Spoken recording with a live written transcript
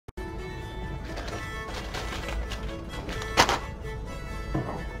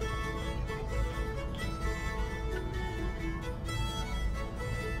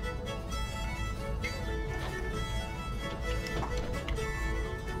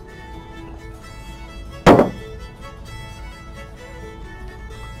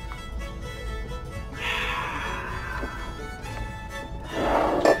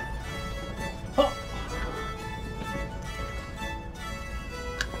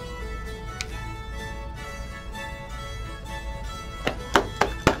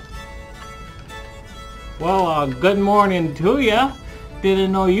Well, good morning to ya.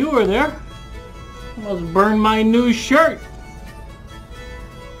 Didn't know you were there. Almost burned my new shirt.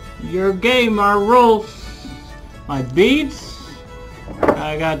 Your game, our rules. My beads.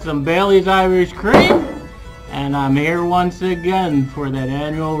 I got some Bailey's Irish Cream. And I'm here once again for that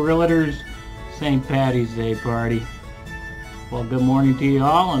annual Realtors St. Patty's Day party. Well, good morning to you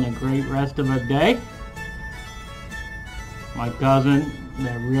all and a great rest of a day. My cousin,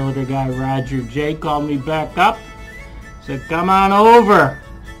 that realtor guy Roger J, called me back up. Said, come on over.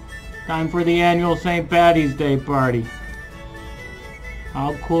 Time for the annual St. Patty's Day party.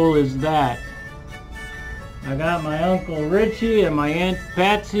 How cool is that? I got my Uncle Richie and my Aunt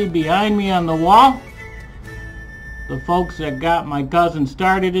Patsy behind me on the wall. The folks that got my cousin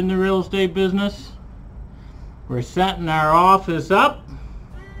started in the real estate business. We're setting our office up.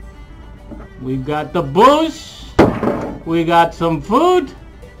 We've got the booze. We got some food.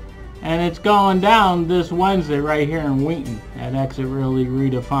 And it's going down this Wednesday right here in Wheaton at Exit Really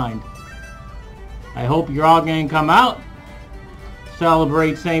Redefined. I hope you're all going to come out,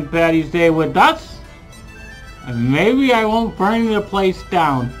 celebrate St. Patty's Day with us, and maybe I won't burn the place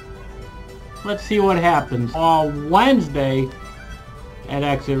down. Let's see what happens. All Wednesday at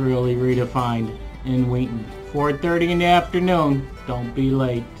Exit Really Redefined in Wheaton. 4:30 in the afternoon. Don't be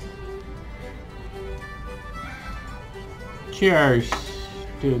late. Cheers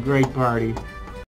to a great party.